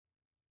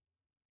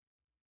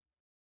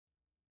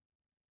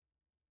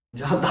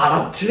যা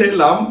দাঁড়াচ্ছে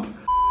lump.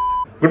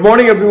 Good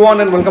morning everyone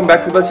and welcome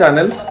back to the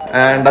channel.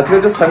 And আজকে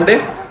হচ্ছে সানডে,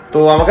 তো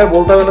আমাকে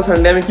বলতে হবে না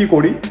সানডে আমি কি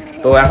করি।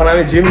 তো এখন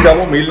আমি জিম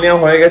যাবো, মিল নেওয়া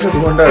হয়ে গেছে, 2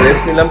 ঘন্টা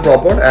রেস্ট নিলাম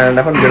প্রপার, এন্ড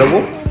এখন বেরোবো।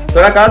 তো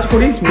একটা কাজ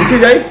করি, নিচে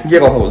যাই,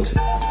 গিয়ে কথা বলছি।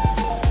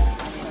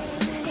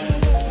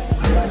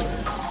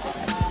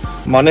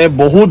 মানে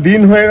বহু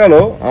দিন হয়ে গেল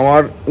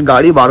আমার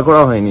গাড়ি বার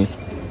করা হয়নি।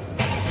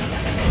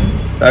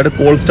 একটা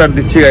কোল্ড স্টার্ট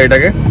দিচ্ছি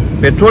গাড়িটাকে।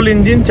 পেট্রোল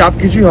ইঞ্জিন, চাপ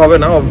কিছুই হবে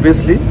না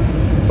অবভিয়াসলি,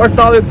 বাট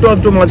তাও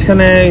একটু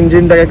মাঝখানে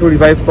ইঞ্জিনটাকে একটু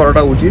রিভাইভ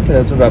করাটা উচিত,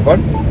 হচ্ছে ব্যাপার।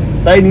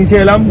 তাই নিচে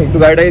এলাম, একটু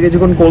গাড়িটাকে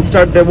কিছুক্ষণ কোল্ড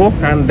স্টার্ট দেবো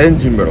অ্যান্ড দেন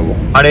জিম বেরোবো।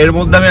 আর এর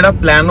মধ্যে আমি একটা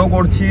প্ল্যানও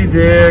করছি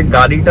যে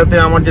গাড়িটাতে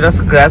আমার যেটা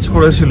স্ক্র্যাচ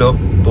করেছিল,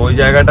 তো ওই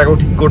জায়গাটাকেও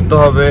ঠিক করতে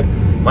হবে।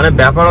 মানে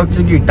ব্যাপার হচ্ছে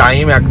কি,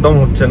 টাইম একদম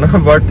হচ্ছে না,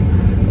 বাট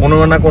কোনো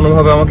না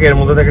কোনোভাবে আমাকে এর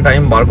মধ্যে থেকে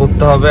টাইম বার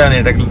করতে হবে আর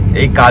এটা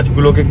এই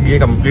কাজগুলোকে গিয়ে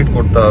কমপ্লিট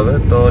করতে হবে।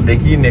 তো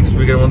দেখি নেক্সট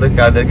উইকের মধ্যে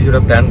কাজের কিছুটা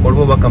প্ল্যান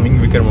করবো বা কামিং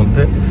উইকের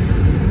মধ্যে।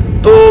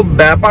 তো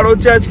ব্যাপার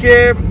হচ্ছে আজকে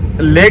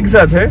লেগস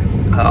আছে,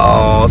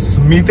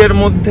 স্মিথের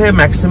মধ্যে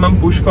ম্যাক্সিমাম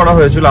পুশ করা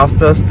হয়েছিল।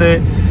 আস্তে আস্তে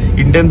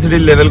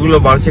ইন্টেন্সিটির লেভেলগুলো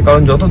বাড়ছে,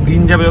 কারণ যত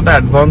দিন যাবে যত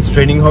অ্যাডভান্স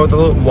ট্রেনিং হবে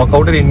তত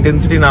ওয়ার্কআউটের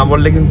ইন্টেন্সিটি না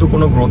বাড়লে কিন্তু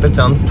কোনো গ্রোথের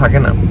চান্স থাকে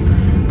না।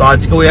 তো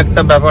আজকে ওই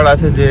একটা ব্যাপার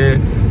আছে যে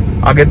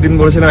আগের দিন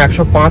বলেছিলাম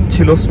 105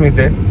 ছিল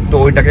স্মিথে, তো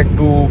ওইটাকে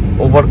একটু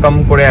ওভারকাম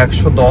করে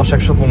 110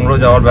 115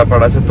 যাওয়ার ব্যাপার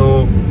আছে। তো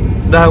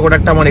দেখা হোক, ওটা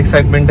একটা আমার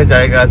এক্সাইটমেন্টের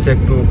জায়গা আছে,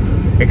 একটু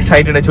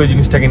এক্সাইটেড আছে ওই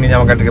জিনিসটাকে নিয়ে,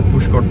 আমাকে এটাকে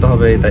পুশ করতে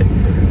হবে। এটাই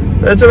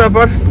হচ্ছে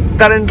ব্যাপার,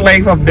 কারেন্ট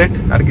লাইফ আপডেট,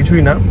 আর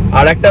কিছুই না।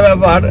 আর একটা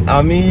ব্যাপার,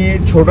 আমি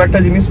ছোট একটা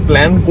জিনিস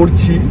প্ল্যান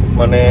করছি,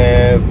 মানে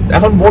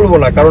এখন বলবো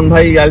না, কারণ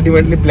ভাই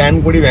আলটিমেটলি প্ল্যান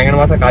করি, ব্যাঙের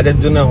মাথা কাজের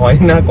জন্য হয়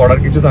না, করার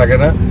কিছু থাকে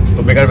না, তো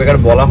বেকার বেকার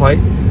বলা হয়।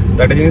 তো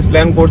একটা জিনিস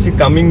প্ল্যান করছি,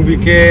 কামিং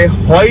উইকে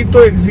হয়তো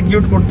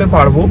এক্সিকিউট করতে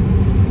পারবো,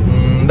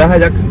 দেখা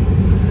যাক।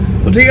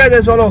 তো ঠিক আছে,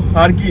 চলো।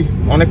 আর কি,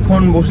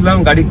 অনেকক্ষণ বসলাম,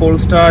 গাড়ি কোল্ড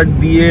স্টার্ট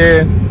দিয়ে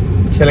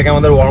ছেলেকে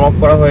আমাদের ওয়ার্ম আপ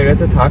করা হয়ে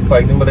গেছে। থাক,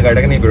 কয়েকদিন বাদে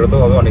গাড়িটাকে নিয়ে বেরোতে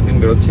হবে, অনেকদিন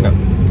বেরোচ্ছি না,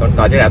 কারণ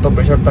কাজের এত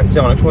প্রেশার থাকছে।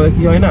 অনেক সময়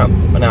কি হয় না,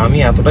 মানে আমি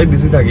এতটাই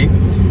বিজি থাকি,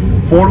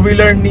 4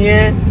 হুইলার নিয়ে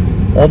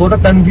অতটা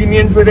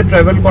কনভিনিয়েন্ট ওয়েতে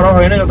ট্রাভেল করা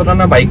হয় না যতটা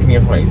না বাইক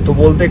নিয়ে হয়। তো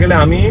বলতে গেলে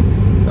আমি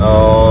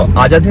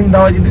আজাদিন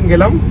দাওয়া যেদিন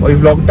গেলাম ওই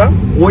ব্লগটা,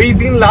 ওই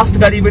দিন লাস্ট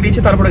গাড়ি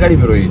বেরিয়েছে, তারপরে গাড়ি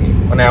বেরোয়নি,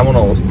 মানে এমন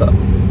অবস্থা।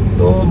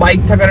 তো বাইক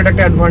থাকার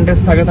একটা অ্যাডভান্টেজ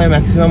থাকে, তাই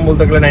ম্যাক্সিমাম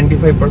বলতে গেলে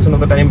 95% অফ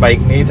দ্য টাইম বাইক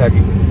নিয়েই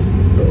থাকি।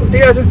 তো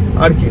ঠিক আছে,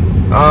 আর কি,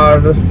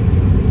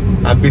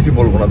 আর বেশি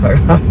বলবো না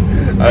থাকা।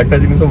 আর একটা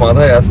জিনিসও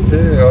মাথায় আসছে,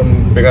 এখন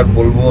বেকার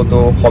বলবো তো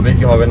হবে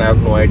কি হবে না,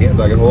 নো আইডিয়া।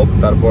 তো আগে হোক,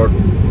 তারপর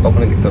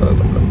তখনই দেখতে পারো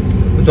তোমরা।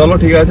 তো চলো,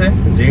 ঠিক আছে,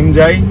 জিম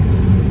যাই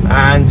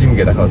অ্যান্ড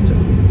জিমকে দেখা হচ্ছে।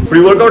 প্রি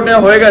ওয়ার্কআউট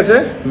নেওয়া হয়ে গেছে।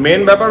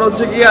 মেন ব্যাপার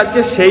হচ্ছে কি, আজকে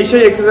সেই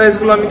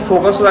এক্সারসাইজগুলো আমি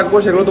ফোকাস রাখবো,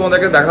 সেগুলো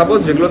তোমাদেরকে দেখাবো,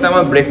 যেগুলোতে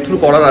আমার ব্রেক থ্রু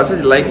করার আছে।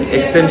 লাইক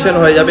এক্সটেনশন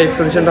হয়ে যাবে,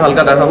 এক্সটেনশনটা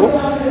হালকা দেখাবো।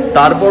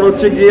 তারপর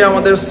হচ্ছে গিয়ে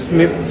আমাদের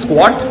স্মিথ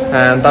স্কোয়াট,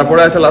 অ্যান্ড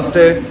তারপরে আছে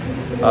লাস্টে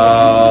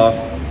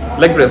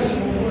লেগ প্রেস।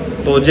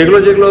 তো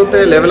যেগুলোতে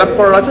লেভেল আপ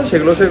করার আছে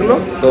সেগুলো।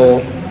 তো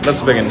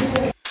লেটস বিগিন।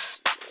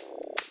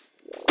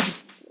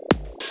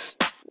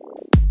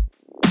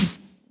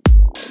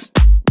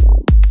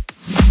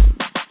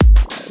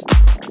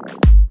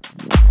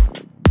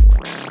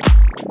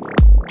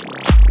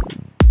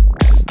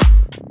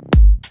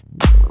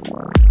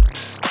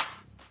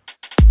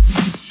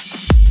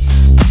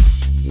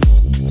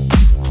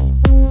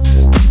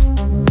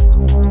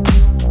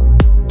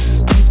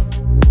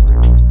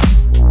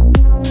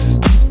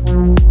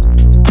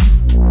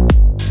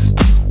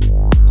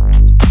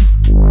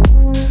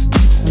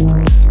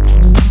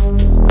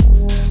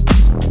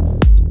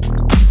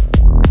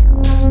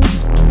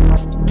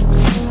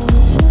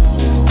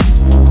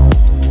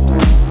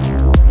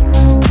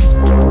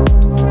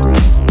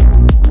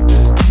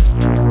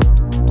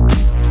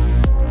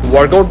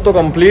 ওয়ার্কআউট তো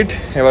কমপ্লিট,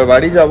 এবার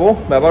বাড়ি যাব।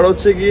 ব্যাপার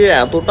হচ্ছে গিয়ে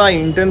এতটা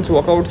ইন্টেন্স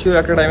ওয়ার্কআউট ছিল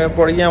একটা টাইমের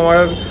পরে গিয়ে আমার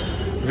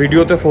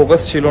ভিডিওতে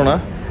ফোকাস ছিল না।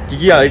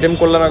 কী আইটেম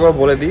করলাম একবার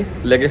বলে দিই।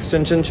 লেগ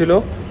এক্সটেনশন ছিল,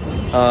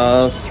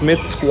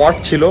 স্মিথ স্কোয়াট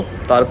ছিল,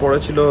 তারপরে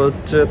ছিল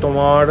হচ্ছে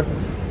তোমার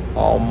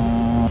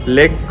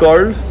লেগ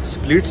কার্ল,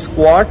 স্প্লিট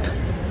স্কোয়াট,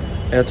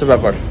 এ হচ্ছে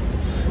ব্যাপার।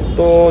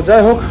 তো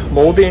যাই হোক,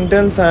 বহুতই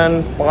ইন্টেন্স অ্যান্ড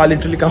পা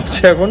লিটারালি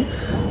কাঁপছে এখন।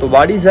 তো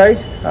বাড়ি যাই,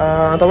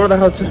 তারপরে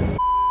দেখা হচ্ছে।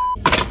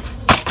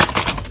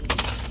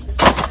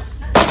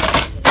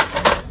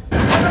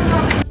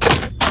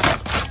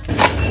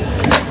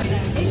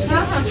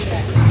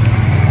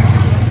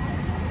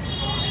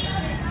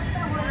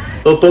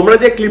 তো তোমরা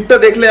যে ক্লিপটা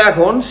দেখলে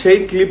এখন, সেই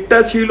ক্লিপটা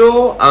ছিল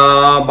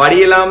বাড়ি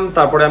এলাম,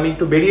 তারপরে আমি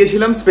একটু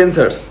বেরিয়েছিলাম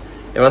স্পেন্সার্স।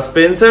 এবার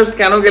স্পেন্সার্স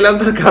কেন গেলাম,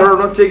 তার কারণ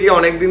হচ্ছে কি,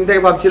 অনেকদিন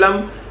থেকে ভাবছিলাম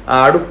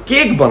একটু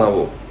কেক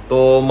বানাবো। তো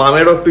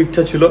মামেরও একটু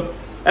ইচ্ছা ছিল।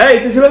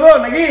 ইচ্ছা ছিল তো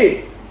নাকি?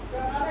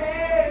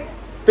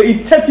 তো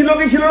ইচ্ছা ছিল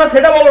কি ছিল না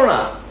সেটা বলো না।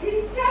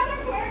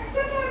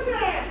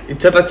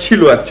 ইচ্ছাটা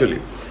ছিল অ্যাকচুয়ালি।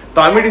 তো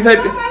আমি ডিসাইড,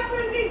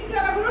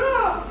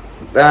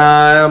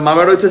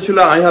 মামারও ইচ্ছা ছিল,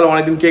 আমি ভালো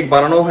অনেকদিন কেক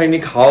বানানো হয়নি,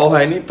 খাওয়াও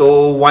হয়নি, তো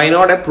why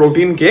not a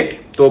protein cake.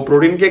 তো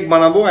প্রোটিন কেক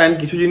বানাবো, অ্যান্ড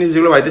কিছু জিনিস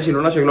যেগুলো বাড়িতে ছিল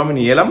না সেগুলো আমি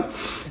নিয়ে এলাম।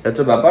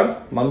 হচ্ছে ব্যাপার,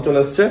 মাম চলে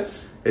আসছে,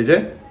 এই যে।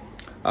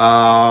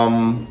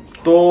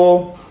 তো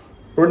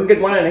প্রোটিন কেক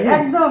বানায় নাকি?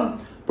 একদম।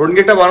 প্রোটিন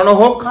কেকটা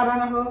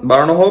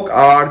বানানো হোক।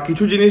 আর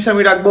কিছু জিনিস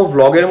আমি রাখবো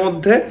ভ্লগের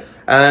মধ্যে,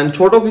 এন্ড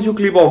ছোট কিছু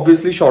ক্লিপ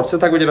অবভিয়াসলি শর্টসে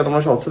থাকবে, যেটা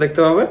তোমরা শর্টসে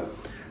দেখতে পাবে।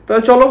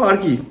 তাহলে চলো আর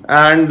কি।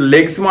 অ্যান্ড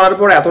লেগস মারার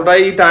পর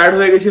এতটাই টায়ার্ড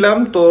হয়ে গেছিলাম,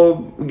 তো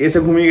এসে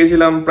ঘুমিয়ে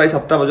গেছিলাম প্রায়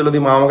 7টা বাজে। যদি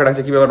মা আমাকে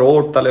ডাকছে কি ব্যাপার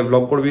ওঠ তাহলে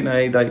ভ্লগ করবি না,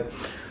 এই তাই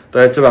তো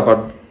হচ্ছে ব্যাপার।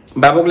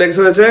 ব্যাপক লেগস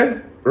হয়েছে,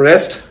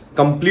 রেস্ট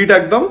কমপ্লিট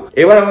একদম।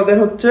 এবার আমাদের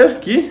হচ্ছে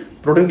কি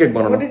প্রোটিন কেক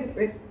বানানো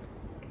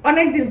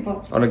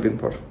অনেকদিন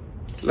পর।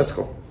 Let's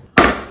go.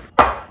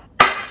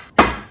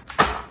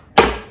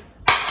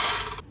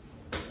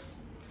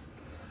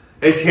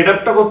 এই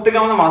সেটআপটা করতে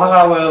গিয়ে আমার মাথা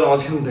খারাপ হয়ে গেল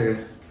মাঝখান থেকে।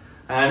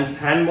 অ্যান্ড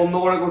ফ্যান বন্ধ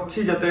করে করছি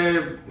যাতে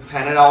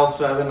ফ্যানের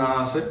আওয়াজটা যাতে না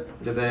আসে,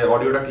 যাতে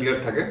অডিওটা ক্লিয়ার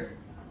থাকে।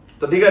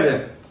 তো ঠিক আছে,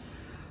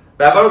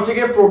 ব্যাপার হচ্ছে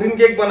কি প্রোটিন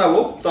কেক বানাবো।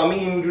 তো আমি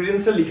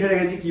ইনগ্রেডিয়েন্টসটা লিখে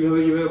রেখেছি কিভাবে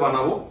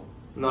বানাবো,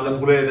 নাহলে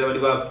ভুলে যেতে পারি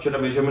বা সেটা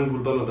মেজারমেন্ট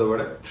ভুলভাল হতে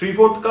পারে।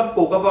 3/4 কাপ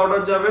কোকো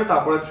পাউডার যাবে,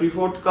 তারপরে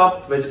 3/4 কাপ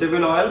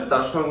ভেজিটেবল অয়েল,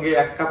 তার সঙ্গে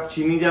 1 কাপ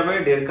চিনি যাবে,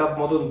 1.5 কাপ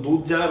মতো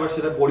দুধ যাবে, বাট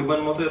সেটা পরিমাণ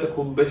মতো, যাতে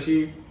খুব বেশি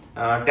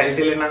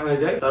টেলটেলে না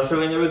হয়ে যায়। তার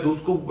সঙ্গে যাবে 2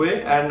 স্কুপ ওয়ে।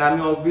 এন্ড আমি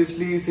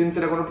অবভিয়াসলি সিন্স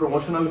এটা কোনো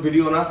প্রমোশনাল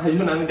ভিডিও না, তাই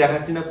জন্য আমি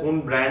দেখাচ্ছি না কোন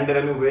ব্র্যান্ডের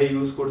আমি ওয়ে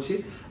ইউজ করছি,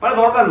 মানে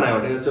দরকার নাই,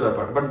 ওটাই হচ্ছে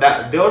ব্যাপার। বাট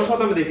দেওয়ার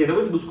সময় আমি দেখিয়ে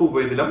দেবো 2 স্কুপ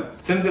ওয়ে দিলাম,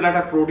 সিন্স এটা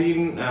একটা প্রোটিন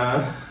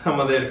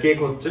আমাদের কেক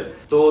হচ্ছে।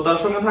 তো তার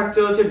সঙ্গে থাকছে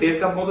হচ্ছে 1.5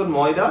 কাপ মতন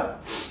ময়দা,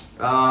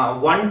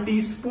 1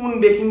 teaspoon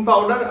baking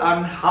powder,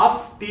 and 1/2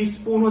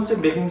 teaspoon হচ্ছে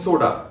বেকিং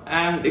সোডা,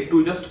 এন্ড একটু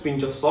just pinch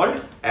of salt,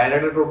 and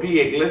এটা টোটালি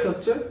এগলেস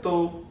হচ্ছে। তো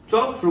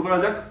চলো শুরু করা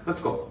যাক,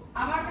 লেটস গো।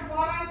 আমাকে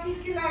বলার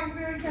কি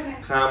লাগবে ওইখানে?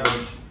 হ্যাঁ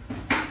বলছি,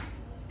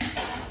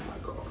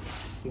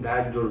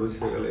 গায়ের জোর বেশি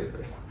হয়ে গেল।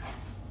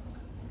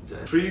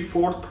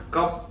 3/4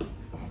 কাপ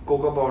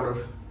কোকো পাউডার,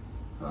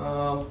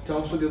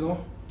 চামচটা দিয়ে দেবো,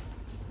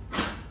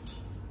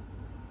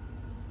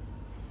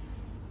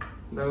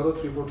 দেখো তো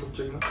 3/4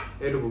 হচ্ছে কিনা,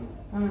 এইটুকু।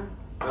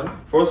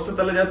 ফার্স্ট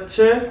তাহলে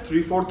যাচ্ছে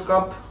 3/4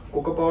 কাপ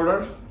কোকো পাউডার।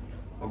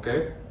 ওকে,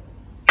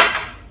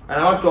 আর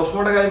আমার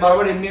চশমাটাকে আমি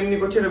বারবার এমনি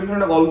করছি, এর পিছনে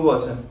একটা গল্প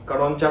আছে।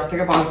 কারণ 4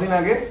 থেকে 5 দিন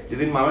আগে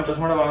যেদিন মামের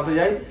চশমাটা বানাতে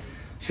যাই,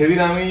 সেদিন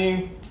আমি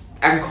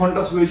 1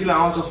 ঘন্টা শুয়েছিলাম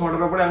আমার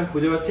চশমাটার উপরে, আমি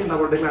খুঁজে পাচ্ছি,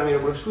 তারপর দেখলাম আমি এর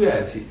উপরে শুয়ে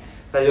আছি।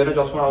 তাই জন্য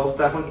চশমার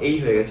অবস্থা এখন এই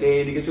হয়ে গেছে,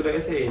 এইদিকে চলে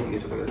গেছে, এইদিকে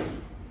চলে গেছে।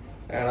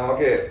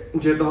 আমাকে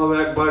যেতে হবে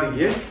একবার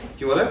গিয়ে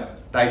কি বলে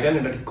টাইটান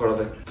এটা ঠিক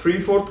করাতে।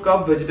 3/4 কাপ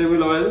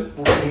ভেজিটেবল অয়েল,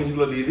 পুরো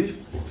জিনিসগুলো দিয়ে দিই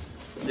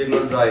যেগুলো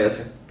ড্রাই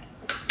আছে।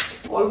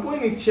 অল্পই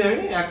নিচ্ছি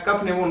আমি, 1 কাপ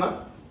নেবো না,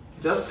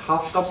 জাস্ট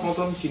 1/2 কাপ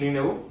মতন চিনি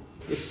নেবো।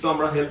 একটু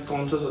আমরা হেলথ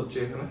কনসিয়াস হচ্ছে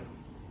এখানে।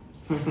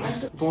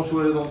 তোমার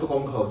সুগার তোমার তো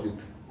কম খাওয়া উচিত।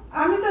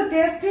 আমি তো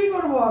টেস্টই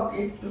করব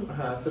একটু।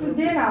 হ্যাঁ আচ্ছা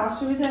দে না,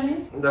 অসুবিধা নেই।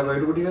 দেখো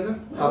এটুকু ঠিক আছে,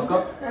 1/2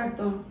 কাপ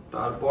একদম।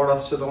 তারপর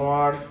আসছে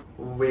তোমার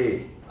ওয়ে,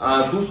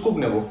 2 স্কুপ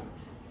নেব।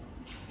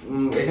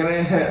 এখানে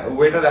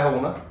ওয়েটা দেখাবো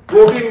না,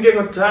 প্রোটিন কেক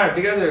হচ্ছে। হ্যাঁ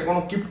ঠিক আছে, কোনো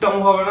কিপটাম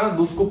হবে না,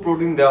 2 স্কুপ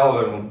প্রোটিন দেওয়া হবে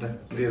এর মধ্যে,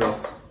 দিয়ে দাও।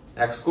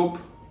 1 স্কুপ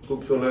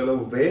চলে এলো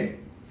ওয়ে।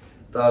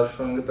 তার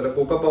সঙ্গে তাহলে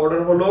কোকো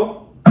পাউডার হলো,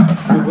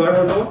 সুগার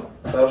হলো,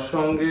 তার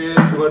সঙ্গে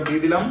সুগার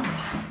দিয়ে দিলাম,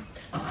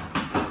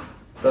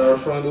 তার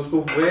সঙ্গে 2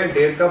 স্কুপ ওয়ে,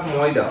 1.5 কাপ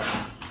ময়দা।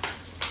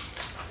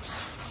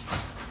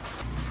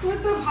 তুই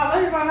তো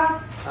ভালোই বানাস।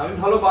 আমি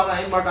ভালো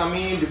বানাই, বাট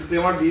আমি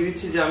ডিসক্লেমার দিয়ে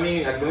দিচ্ছি যে আমি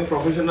একদমই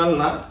প্রফেশনাল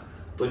না।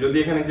 তো যদি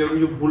এখানে কেউ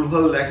কিছু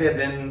ভুলভাল দেখে,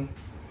 দেন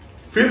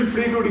feel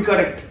free to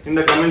রিকারেক্ট in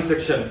the comment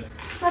section.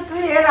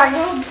 তুই এর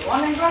আগেও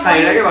অনেকবার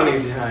এর আগে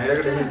বানিয়েছি, এর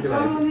আগে ডেফিনেটলি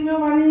বানিয়েছি। কোনদিনও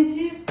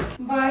বানিয়েছিস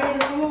বা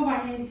এরকমও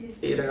বানিয়েছিস।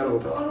 এটা কার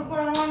কথা? ওর উপর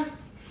আমার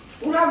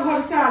পুরো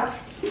ভরসা আছে।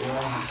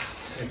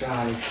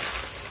 সেটাই।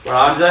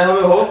 আর যাই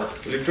হবে হোক,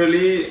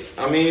 লিটারালি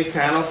আমি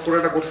ফ্যান অফ করে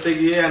এটা করতে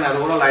গিয়ে এত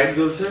বড় লাইট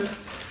জ্বলছে,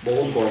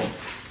 বহুত গরম।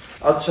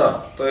 আচ্ছা,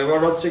 তো এবার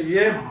হচ্ছে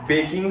গিয়ে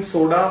baking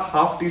soda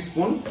 1/2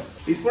 teaspoon,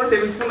 teaspoon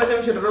table spoon আছে,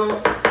 আমি সেটারও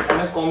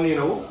অনেক কম নিয়ে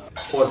নেবো।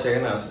 আচ্ছা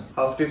এখানে আছে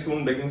 1/2 teaspoon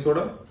baking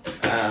soda,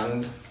 and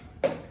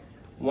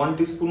 1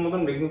 teaspoon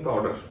মতন বেকিং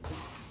পাউডার।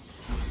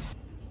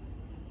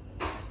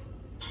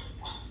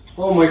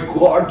 ও মাই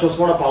গড,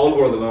 চশমাটা পাগল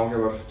করে দেবে আমাকে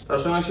এবার। তার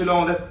সঙ্গে ছিল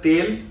আমাদের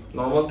তেল,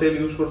 নর্মাল তেল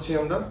ইউজ করছি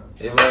আমরা।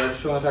 এবার এর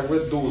সঙ্গে থাকবে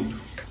দুধ।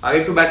 আগে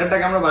একটু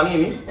ব্যাটারটাকে আমরা বানিয়ে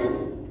নিই।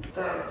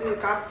 তুই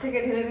কাপ থেকে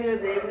ঢেলে ঢেলে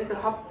দে, এমনি তো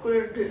হাফ করে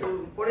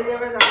পড়ে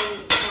যাবে, তখন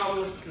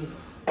মুশকিল।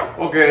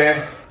 ওকে,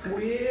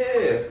 পুড়িয়ে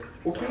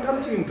কঠিন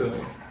ঢালছি কিন্তু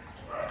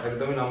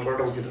একদমই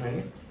নাম্বারটা উচিত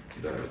হয়নি।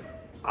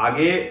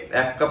 আগে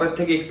 1 কাপের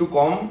থেকে একটু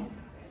কম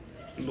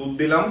দুধ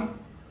দিলাম,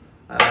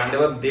 এন্ড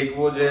এবার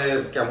দেখবো যে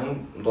কেমন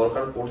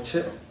দরকার পড়ছে।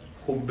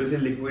 খুব বেশি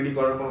লিকুইডই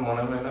করার কোনো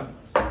মনে হয় না।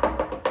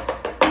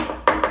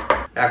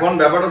 এখন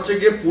ব্যাপার হচ্ছে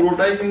গিয়ে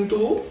পুরোটাই কিন্তু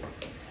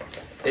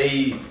এই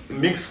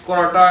মিক্স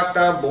করাটা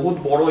একটা বহুত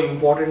বড়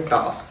ইম্পর্টেন্ট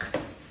টাস্ক।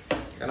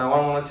 কেন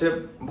আমার মনে হচ্ছে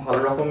ভালো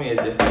রকমই এই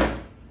যে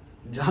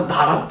যা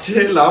দাঁড়াচ্ছে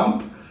লাম্প।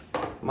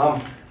 মাম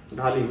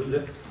ঢালি, বুঝলে?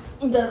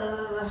 দাদা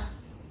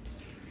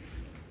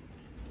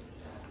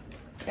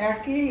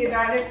একই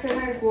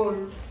ডাইরেকশনে গোল।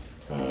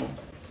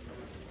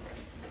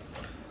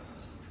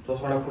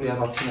 চশমাটা খুলিয়ে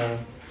পাচ্ছি না।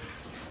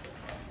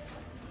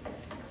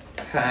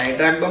 হ্যাঁ,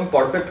 এটা একদম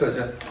পারফেক্ট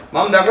হয়েছে।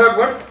 মাম দেখো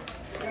একবার।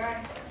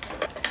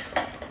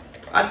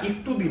 আর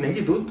একটু দিই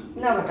নাকি দুধ?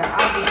 না বেটা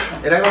আর দিস না।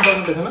 এটা একদম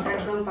পারফেক্ট আছে না?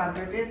 একদম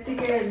পারফেক্ট। এর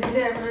থেকে দিলে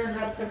একবারে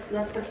লাত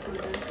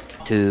করবে।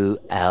 2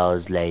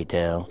 hours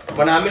later.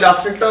 মানে আমি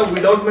লাস্টেরটা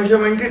উইদাউট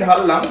মেজারমেন্টই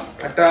ঢাললাম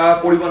একটা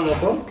পরিমাণ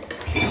মতো,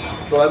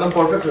 তো একদম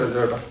পারফেক্ট হয়েছে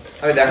ওটা।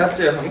 আমি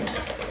দেখাচ্ছি এখন।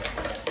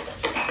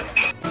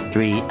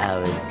 3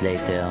 hours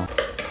later.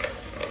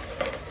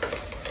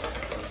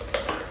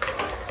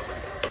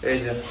 এই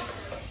যে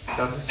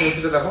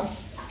কনসিস্টেন্সিটা দেখো,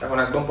 এখন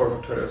একদম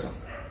পারফেক্ট হয়ে গেছে।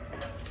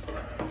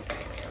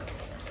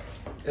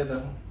 এই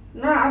দেখো।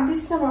 না আর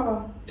দিস না বাবা,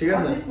 ঠিক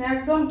আছে? আর দিস না,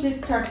 একদম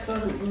ঠিকঠাক তোর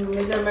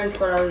মেজারমেন্ট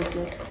করা হয়েছে।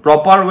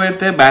 প্রপার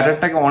ওয়েতে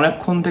ব্যাটারটাকে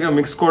অনেকক্ষণ থেকে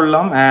মিক্স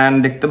করলাম এন্ড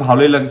দেখতে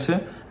ভালোই লাগছে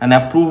এন্ড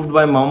অ্যাপ্রুভড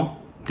বাই মম।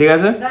 ঠিক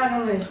আছে,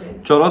 দারুণ হয়েছে।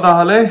 চলো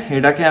তাহলে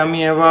এটাকে আমি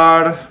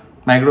এবার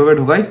মাইক্রোওয়েভে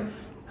ঢুকাই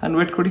এন্ড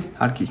ওয়েট করি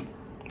আর কি।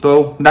 তো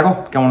দেখো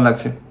কেমন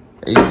লাগছে।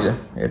 এই যে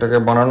এটাকে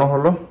বানানো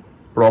হলো,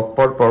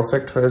 প্রপার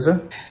পারফেক্ট হয়েছে।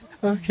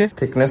 ওকে,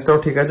 থিকনেসটাও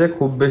ঠিক আছে,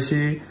 খুব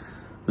বেশি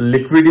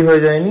লিকুইডই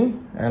হয়ে যায়নি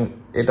এন্ড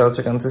এটা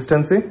হচ্ছে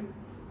কনসিস্টেন্সি,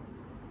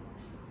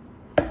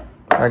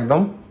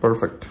 একদম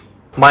পারফেক্ট।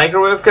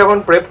 মাইক্রোওয়েভকে এখন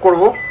প্রেপ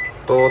করব,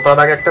 তো তার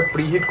আগে একটা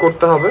প্রিহিট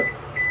করতে হবে,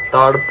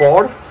 তারপর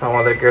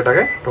আমাদেরকে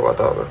এটাকে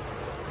ঢোকাতে হবে।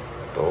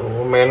 তো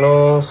মেনু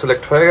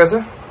সিলেক্ট হয়ে গেছে,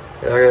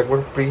 এর আগে একবার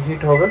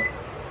প্রিহিট হবে।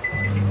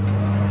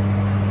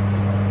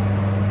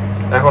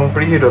 এখন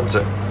প্রিহিট হচ্ছে,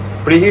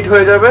 প্রিহিট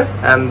হয়ে যাবে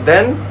অ্যান্ড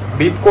দেন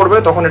বিপ করবে,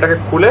 তখন এটাকে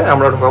খুলে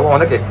আমরা ঢোকাবো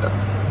আমাদের কেকটা।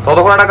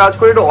 ততক্ষণ একটা কাজ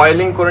করি, একটু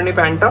অয়েলিং করে নিই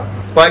প্যানটা।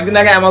 কয়েকদিন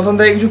আগে অ্যামাজন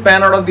থেকে কিছু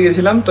প্যান অর্ডার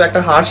দিয়েছিলাম, তো একটা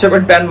হার্ড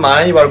শেপের প্যান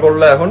মাই বার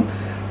করলো এখন।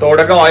 তো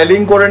ওটাকে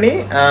অয়েলিং করে নিই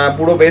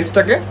পুরো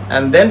বেসটাকে,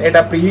 অ্যান্ড দেন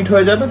এটা প্রিহিট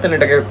হয়ে যাবে, দেন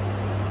এটাকে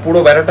পুরো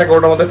ব্যাটারটাকে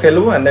ওটার মধ্যে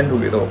ফেলবো অ্যান্ড দেন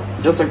ঢুকিয়ে দেবো।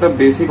 জাস্ট একটা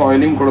বেসিক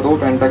অয়েলিং করে দেবো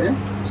প্যানটাকে,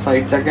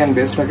 সাইডটাকে অ্যান্ড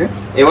বেসটাকে।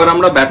 এবার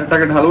আমরা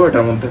ব্যাটারটাকে ঢালবো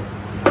এটার মধ্যে।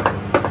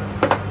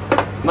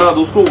 না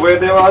দুস্কু ওয়ে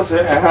দেওয়া আছে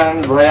হ্যাঁ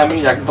ভাই, আমি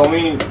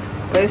একদমই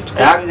ওয়েস্ট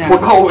এক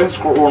ফোঁটাও ওয়েস্ট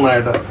করবো না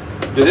এটা।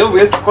 যদিও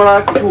ওয়েস্ট করা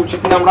কিছু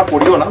উচিত না, আমরা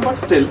করিও না, বাট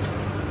স্টিল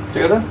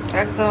ঠিক আছে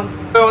একদম।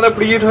 আমাদের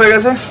প্রিহিট হয়ে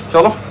গেছে,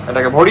 চলো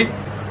এটাকে ভরি।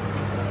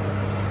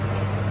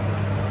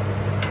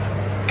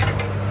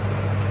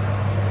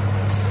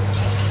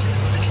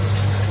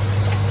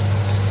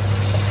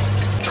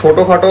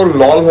 ছোটখাটো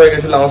লল হয়ে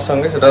গেছিল আমার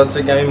সঙ্গে, সেটা হচ্ছে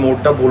কি আমি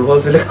মোডটা ভুলভাল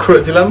সিলেক্ট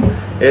করেছিলাম।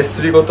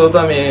 S3 করতে হতো,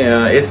 আমি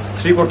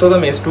S3 করতে হতো,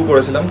 আমি S2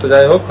 করেছিলাম। তো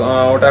যাই হোক,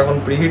 ওটা এখন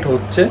প্রিহিট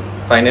হচ্ছে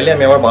ফাইনালি,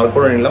 আমি আবার বার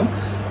করে নিলাম।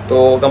 তো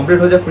কমপ্লিট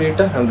হয়ে যায়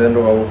প্রিহিটটা, অ্যান্ড দেন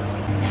ঢোকাবো।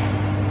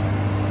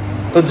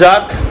 তো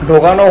যাক,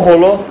 ঢোকানো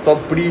হলো, তো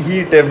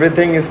প্রিহিট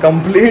এভরিথিং ইজ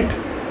কমপ্লিট।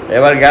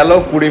 এবার গেল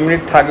 20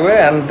 মিনিট থাকবে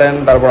অ্যান্ড দেন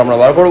তারপর আমরা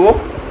বার করবো।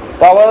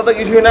 তো আপাতত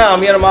কিছুই না,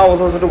 আমি আর মা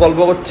বসে বসে একটু গল্প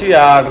করছি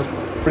আর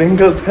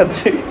প্রিঙ্গলস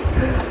খাচ্ছি।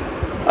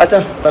 আচ্ছা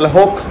তাহলে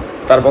হোক,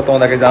 তারপর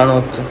তোমাদেরকে জানানো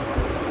হচ্ছে।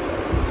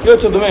 কি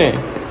হচ্ছে তুমি?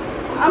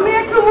 আমি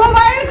একটু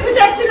মোবাইল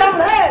খুঁজাচ্ছিলাম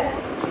রে।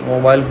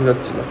 মোবাইল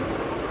খুঁজাচ্ছিল,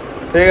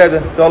 ঠিক আছে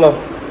চলো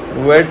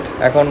ওয়েট,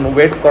 এখন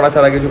ওয়েট করা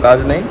ছাড়া কিছু কাজ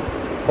নেই,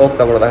 হোক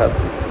তারপরে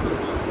দেখাচ্ছি।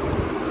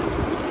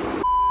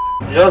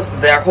 জাস্ট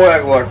দেখো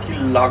একবার কি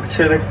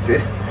লাগছে দেখতে।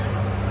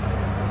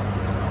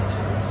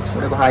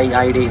 ওরে ভাই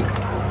আইডি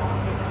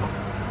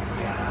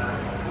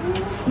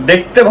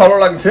দেখতে ভালো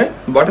লাগছে,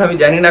 বাট আমি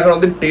জানি না এখন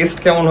ওদের টেস্ট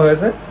কেমন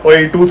হয়েছে। ওই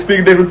টুথপিক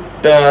দিয়ে একটু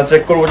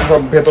চেক করবো যে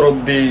সব ভেতর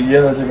অব্দি ইয়ে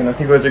হয়েছে কিনা,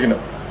 ঠিক হয়েছে কিনা,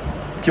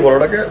 কি বলো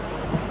ওটাকে,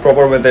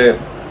 প্রপার ওয়েতে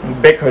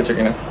বেক হয়েছে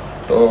কিনা।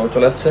 তো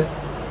চলে আসছে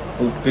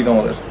টুথপিক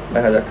আমাদের,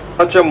 দেখা যাক।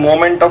 হচ্ছে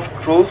moment of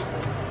truth,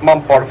 ma'am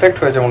perfect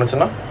হয়েছে মনে হচ্ছে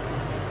না?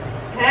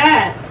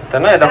 হ্যাঁ তাই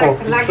না? দেখো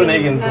কিছু নেই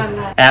কিন্তু।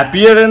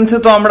 অ্যাপিয়ারেন্সে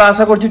তো আমরা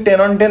আশা করছি 10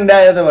 on 10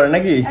 দেওয়া যেতে পারে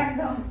নাকি,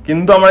 একদম।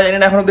 কিন্তু আমরা জানি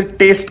না এখন ওদের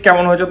টেস্ট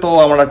কেমন হয়েছে। তো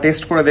আমরা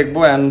টেস্ট করে দেখবো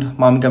অ্যান্ড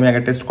মামকে আমি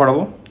আগে টেস্ট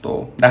করাবো, তো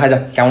দেখা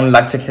যাক কেমন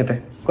লাগছে খেতে।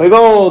 কই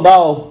গো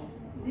দাও,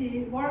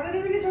 বড়টা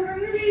নিবি না ছোটটা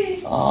নিবি?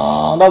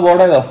 দাও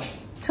বড়টাই দাও।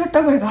 ছোট্ট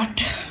করে কাট।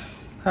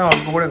 হ্যাঁ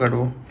অল্প করে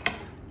কাটবো,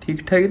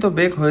 ঠিকঠাকই তো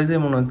বেক হয়েছে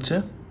মনে হচ্ছে।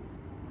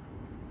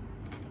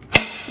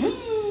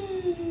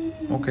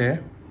 ওকে,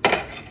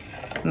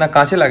 না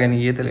কাঁচে লাগেনি,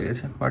 ইয়েতে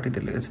লেগেছে,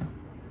 বাটিতে লেগেছে।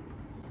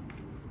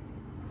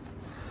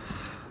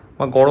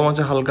 গরম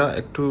আছে হালকা,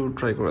 একটু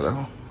ট্রাই করে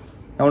দেখো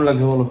কেমন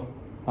লাগছে বলো।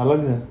 ভালো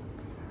লাগছে?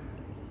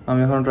 আমি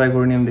এখন ট্রাই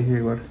করে নিয়ে দেখি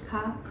একবার।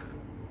 খা।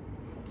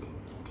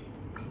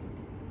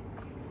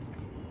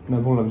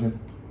 ভালো লাগছে,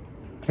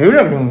 হেভি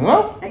লাগছে না?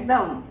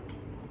 একদম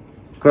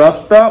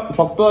ক্রাস্টটা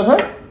শক্ত আছে,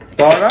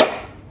 তলাটা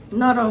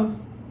নরম।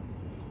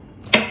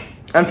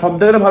 আর সব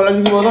থেকে ভালো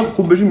লাগছে কি বলো,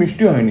 খুব বেশি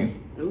মিষ্টি হয়নি,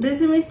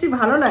 বেশি মিষ্টি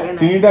ভালো লাগে না,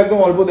 চিনিটা একদম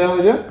অল্প দেওয়া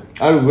হয়েছে,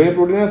 আর ওয়ে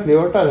প্রোটিনের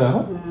ফ্লেভারটা আছে।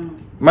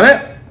 মানে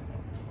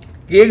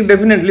কেক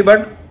ডেফিনেটলি,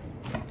 বাট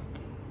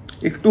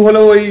একটু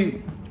হলেও ওই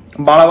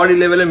বাড়াবাড়ি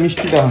লেভেলে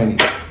মিষ্টিটা হয়নি।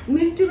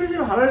 মিষ্টি বেশি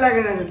ভালো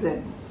লাগে না খেতে,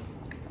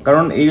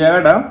 কারণ এই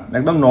জায়গাটা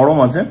একদম নরম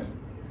আছে,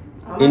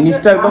 এই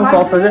নিচটা একদম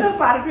সফট আছে,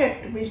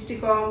 পারফেক্ট মিষ্টি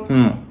কম।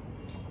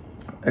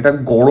 এটা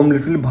গরম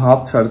লিটারালি ভাব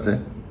ছাড়ছে।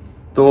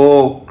 তো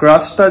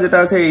ক্রাস্টটা যেটা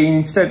আছে এই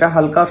নিচটা, এটা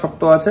হালকা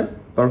শক্ত আছে,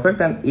 পারফেক্ট।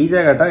 এন্ড এই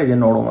জায়গাটা এই যে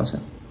নরম আছে,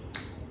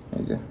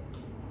 এই যে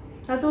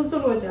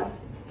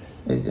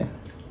এই যে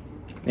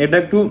এটা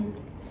একটু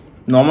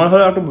নর্মাল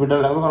হলে একটু বেটার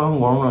লাগবে, কারণ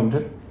গরম লাগছে।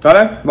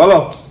 তাহলে বলো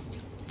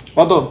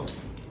কত?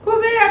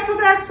 খুবই 100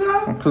 100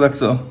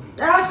 100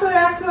 100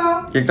 100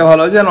 100 কেকটা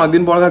ভালো হয়েছে, 9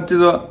 দিন পর খাচ্ছি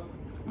তো।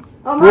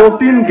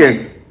 প্রোটিন কেক,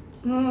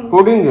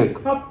 প্রোটিন কেক,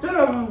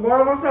 সবচেয়ে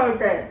বড় কথা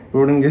ওটাই,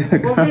 protein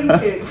cake. Protein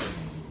cake.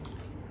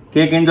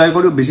 Cake enjoy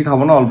করি, বেশি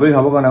খাবো না, অল্পই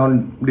খাবো, কারণ এখন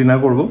ডিনার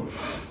করবো।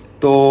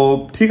 তো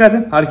ঠিক আছে,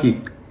 আর কি,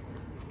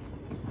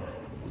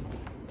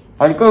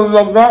 আজকে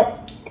ব্লগটা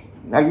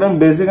একদম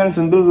বেসিক অ্যান্ড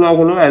সিম্পল ব্লগ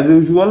হলো অ্যাজ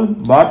ইউজুয়াল,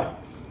 বাট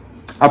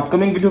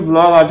আপকামিং কিছু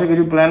ব্লগ আছে,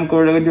 কিছু প্ল্যান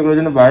করে রেখেছি, ওগুলোর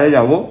জন্য বাইরে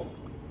যাবো।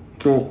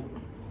 তো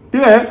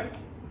ঠিক আছে,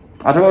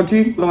 আশা করছি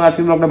তোমার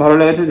আজকের ব্লগটা ভালো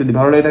লেগেছে। যদি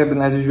ভালো লেগে থাকে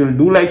তাহলে as usual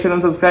do like, share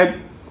and subscribe.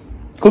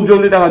 খুব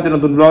জলদি দেখা হচ্ছে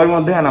নতুন ব্লগের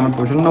মধ্যে। আর আমার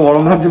প্রচন্ড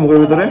গরম লাগছে মুখের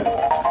ভিতরে।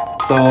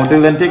 So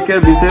till then take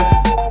care, be safe.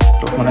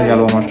 তো ওখানে গেল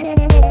আমার,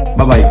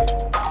 বাই বাই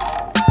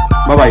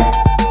বাই বাই।